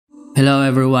Hello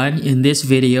everyone, in this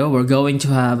video we're going to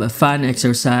have a fun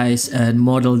exercise and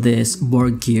model this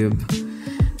Borg cube.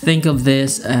 Think of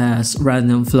this as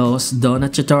Random Flow's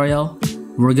donut tutorial.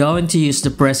 We're going to use the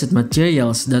preset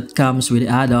materials that comes with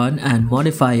add-on and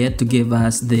modify it to give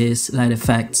us these light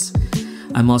effects.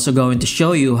 I'm also going to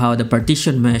show you how the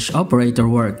partition mesh operator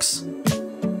works.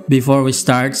 Before we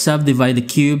start, subdivide the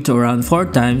cube to around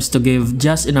 4 times to give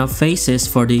just enough faces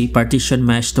for the partition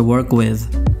mesh to work with.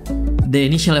 The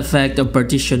initial effect of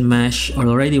partition mesh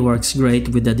already works great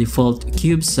with the default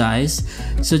cube size,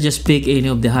 so just pick any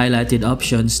of the highlighted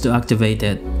options to activate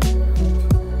it.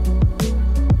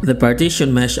 The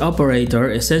partition mesh operator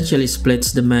essentially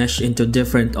splits the mesh into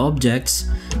different objects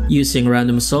using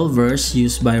random solvers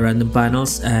used by random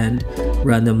panels and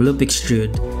random loop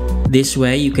extrude. This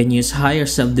way you can use higher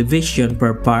subdivision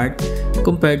per part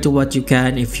compared to what you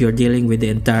can if you're dealing with the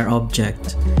entire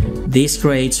object. This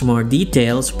creates more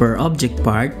details per object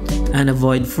part and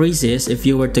avoid freezes if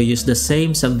you were to use the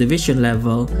same subdivision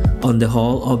level on the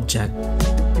whole object.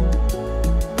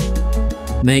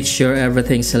 Make sure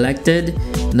everything's selected.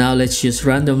 Now let's use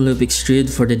Random Loop Extrude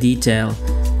for the detail.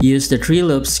 Use the 3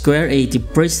 loop square 80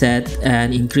 preset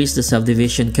and increase the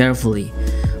subdivision carefully.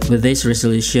 With this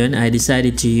resolution, I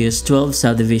decided to use 12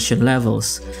 subdivision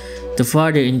levels. To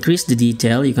further increase the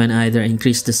detail, you can either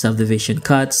increase the subdivision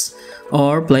cuts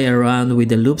or play around with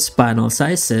the loop's panel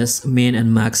sizes, min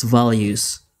and max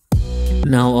values.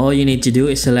 Now all you need to do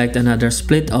is select another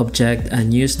split object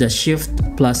and use the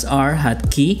Shift+R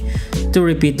hotkey to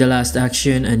repeat the last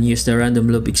action and use the Random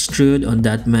Loop Extrude on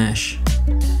that mesh.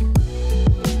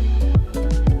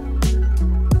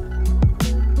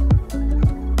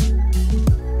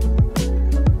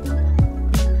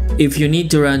 If you need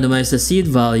to randomize the seed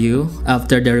value,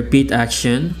 after the repeat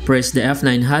action, press the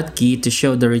F9 hotkey to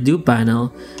show the redo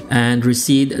panel and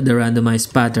reseed the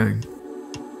randomized pattern.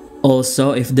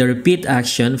 Also, if the repeat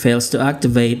action fails to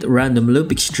activate Random Loop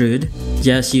Extrude,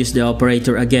 just use the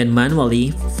operator again manually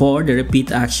for the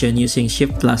repeat action using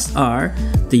Shift+R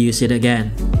to use it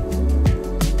again.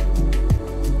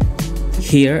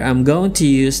 Here, I'm going to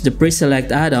use the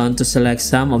pre-select add-on to select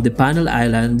some of the panel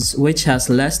islands which has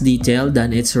less detail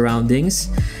than its surroundings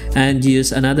and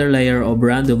use another layer of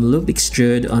Random Loop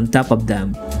Extrude on top of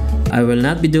them. I will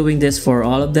not be doing this for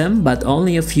all of them, but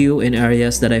only a few in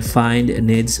areas that I find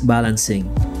needs balancing.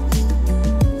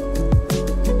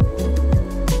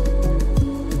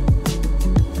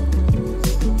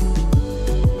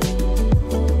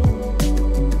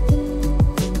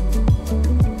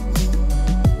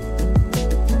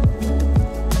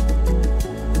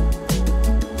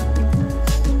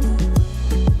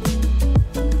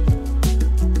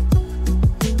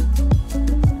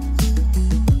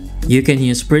 You can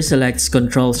use pre-select's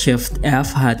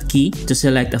Ctrl-Shift-F hotkey to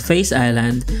select a face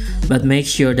island, but make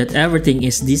sure that everything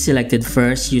is deselected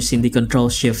first using the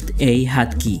Ctrl-Shift-A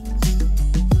hotkey.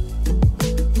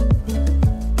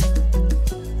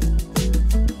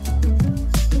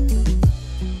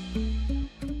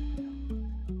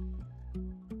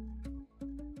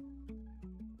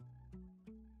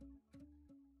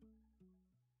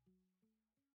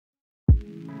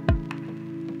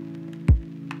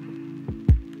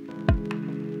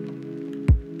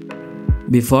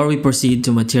 Before we proceed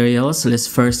to materials, let's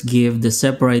first give the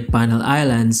separate panel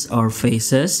islands or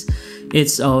faces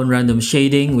its own random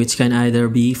shading, which can either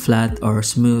be flat or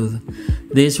smooth.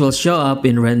 This will show up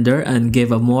in render and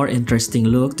give a more interesting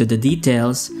look to the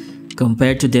details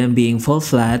compared to them being full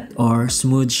flat or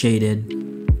smooth shaded.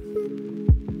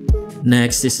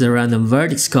 Next is the random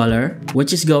vertex color,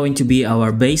 which is going to be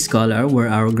our base color where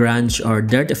our grunge or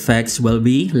dirt effects will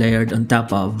be layered on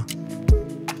top of.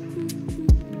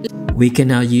 We can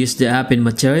now use the Append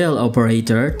Material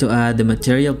operator to add the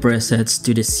material presets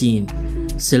to the scene.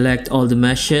 Select all the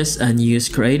meshes and use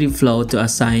Creative Flow to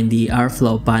assign the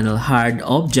RFlow panel hard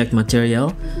object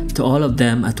material to all of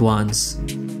them at once.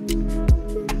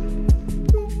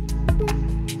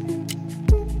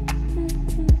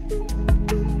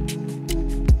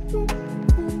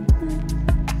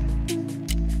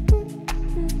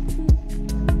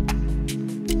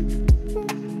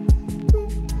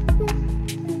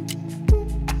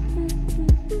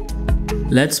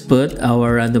 Let's put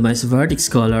our randomized vertex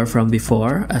color from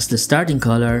before as the starting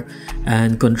color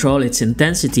and control its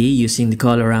intensity using the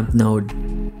color ramp node.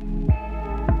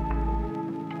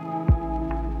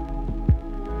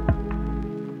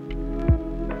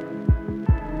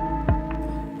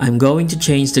 I'm going to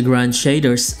change the grunge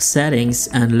shaders settings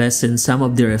and lessen some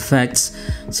of their effects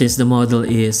since the model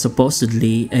is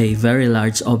supposedly a very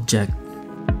large object.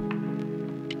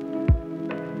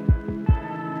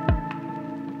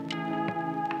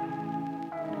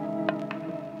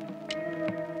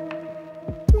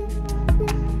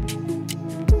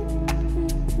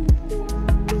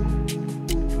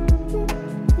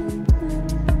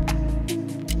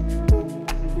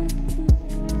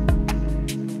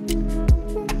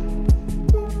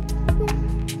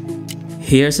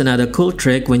 Here's another cool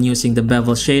trick when using the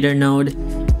bevel shader node.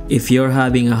 If you're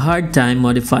having a hard time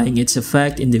modifying its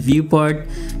effect in the viewport,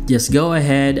 just go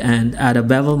ahead and add a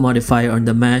bevel modifier on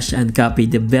the mesh and copy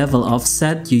the bevel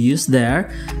offset you used there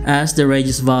as the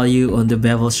radius value on the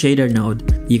bevel shader node.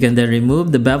 You can then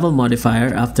remove the bevel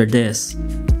modifier after this.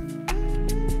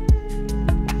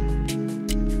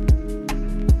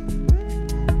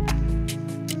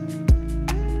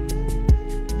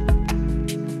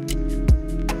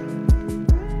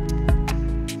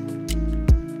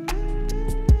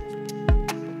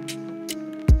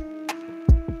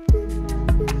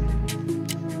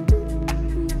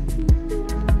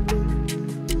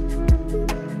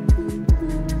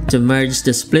 To merge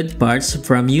the split parts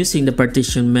from using the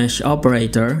partition mesh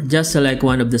operator, just select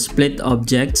one of the split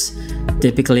objects,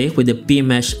 typically with the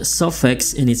pmesh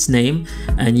suffix in its name,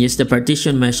 and use the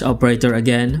partition mesh operator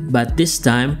again, but this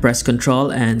time press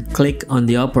Ctrl and click on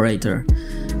the operator.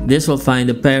 This will find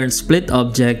the parent split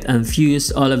object and fuse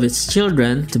all of its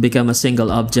children to become a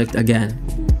single object again.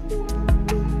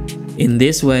 In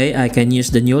this way, I can use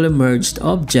the newly merged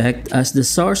object as the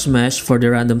source mesh for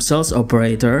the random cells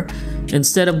operator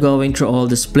instead of going through all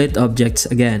the split objects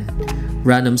again.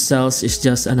 Random cells is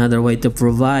just another way to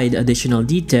provide additional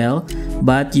detail,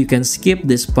 but you can skip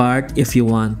this part if you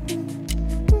want.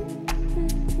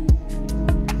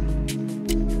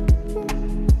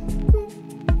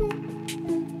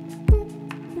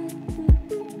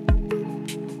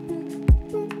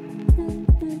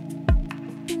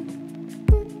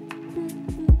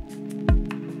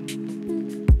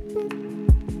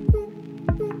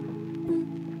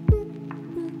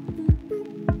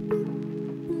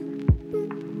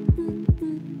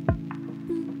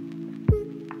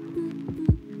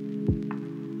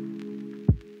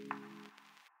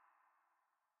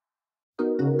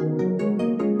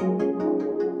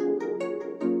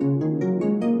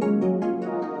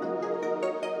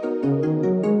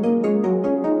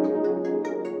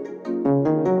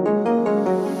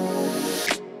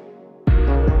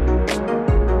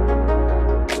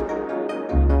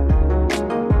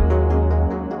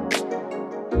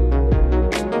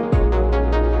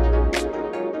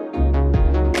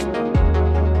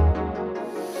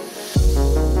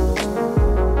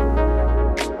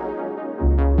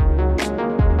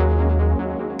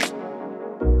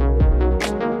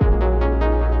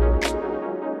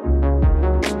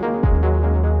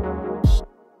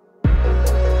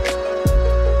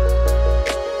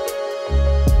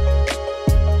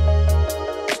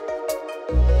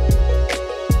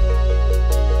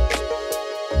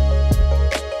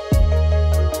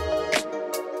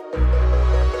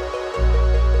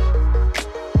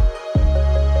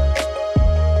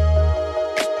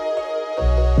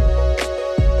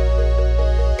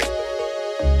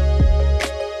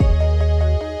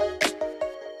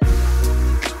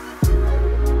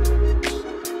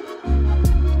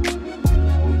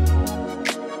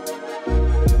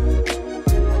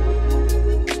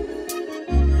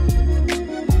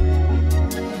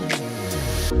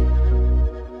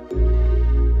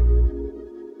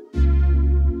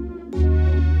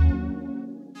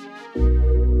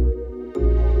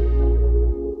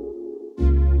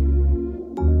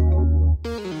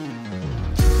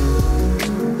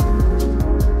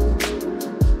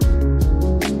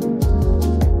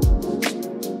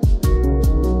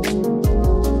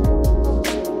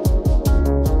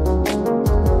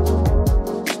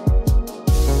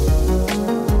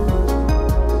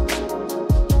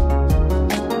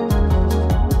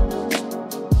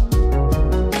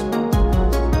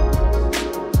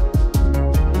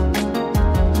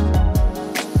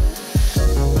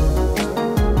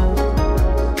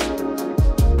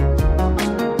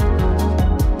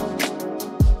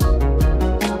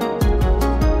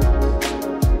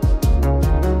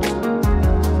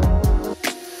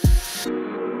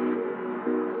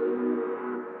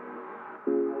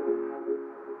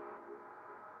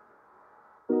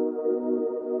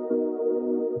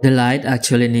 The light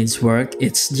actually needs work,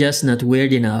 it's just not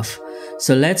weird enough.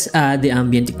 So let's add the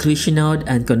ambient occlusion node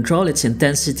and control its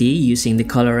intensity using the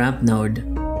color ramp node.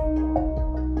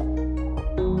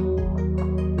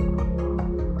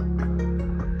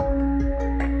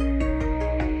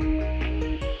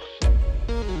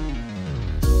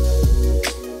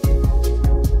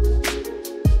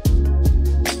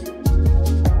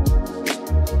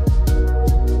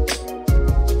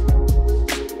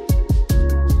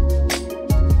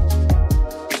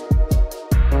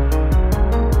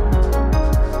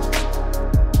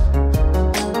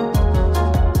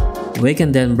 We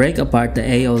can then break apart the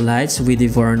AO lights with the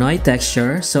Voronoi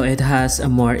texture so it has a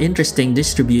more interesting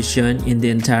distribution in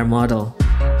the entire model.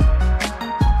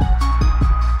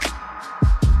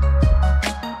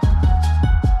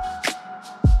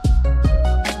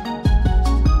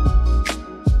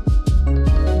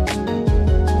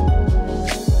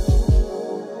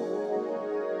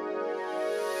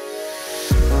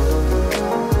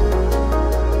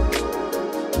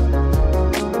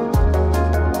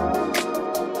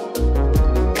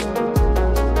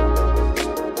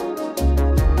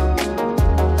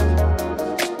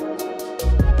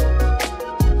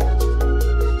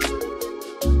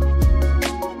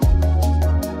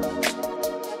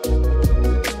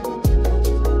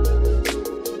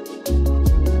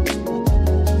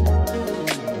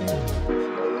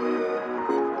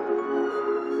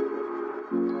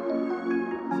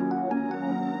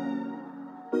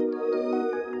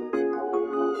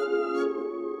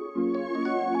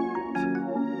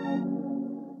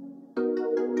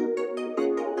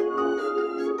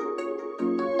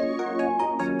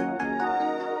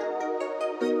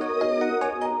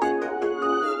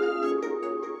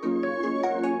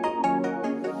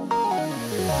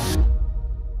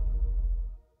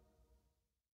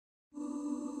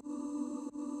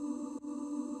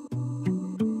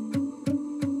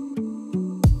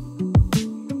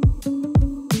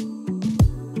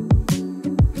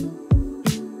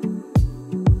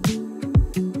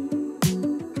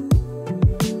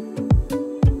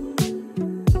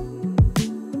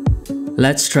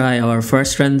 Let's try our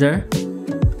first render.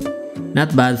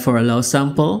 Not bad for a low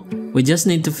sample. We just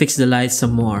need to fix the light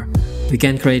some more. We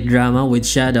can create drama with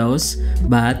shadows,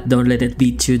 but don't let it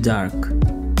be too dark.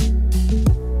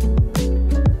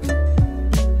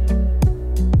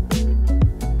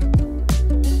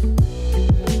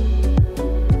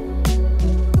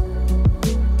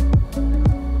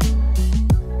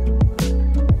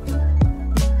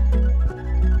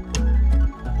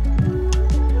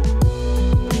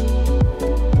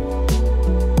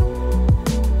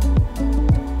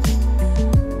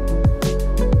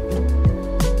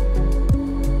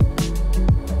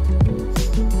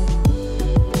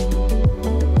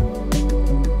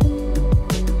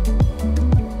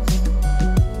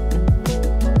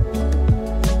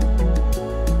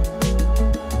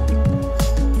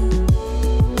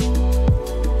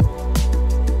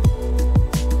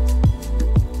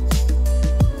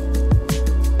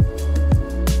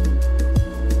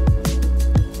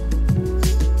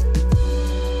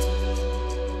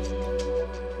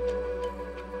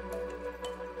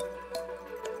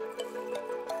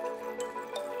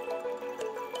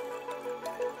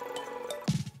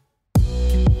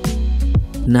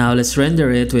 Now let's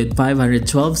render it with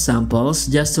 512 samples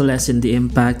just to lessen the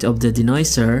impact of the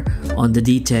denoiser on the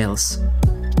details.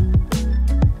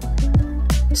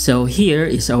 So here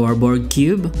is our Borg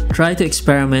cube. Try to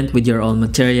experiment with your own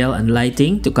material and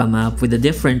lighting to come up with a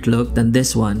different look than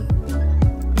this one.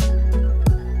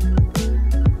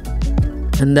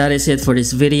 And that is it for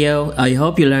this video. I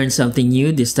hope you learned something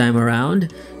new this time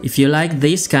around. If you like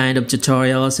these kind of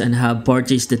tutorials and have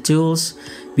purchased the tools,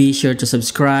 be sure to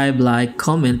subscribe, like,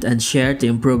 comment, and share to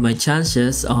improve my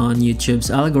chances on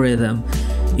YouTube's algorithm.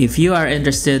 If you are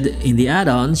interested in the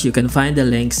add-ons, you can find the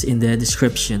links in the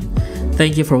description.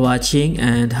 Thank you for watching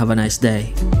and have a nice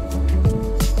day.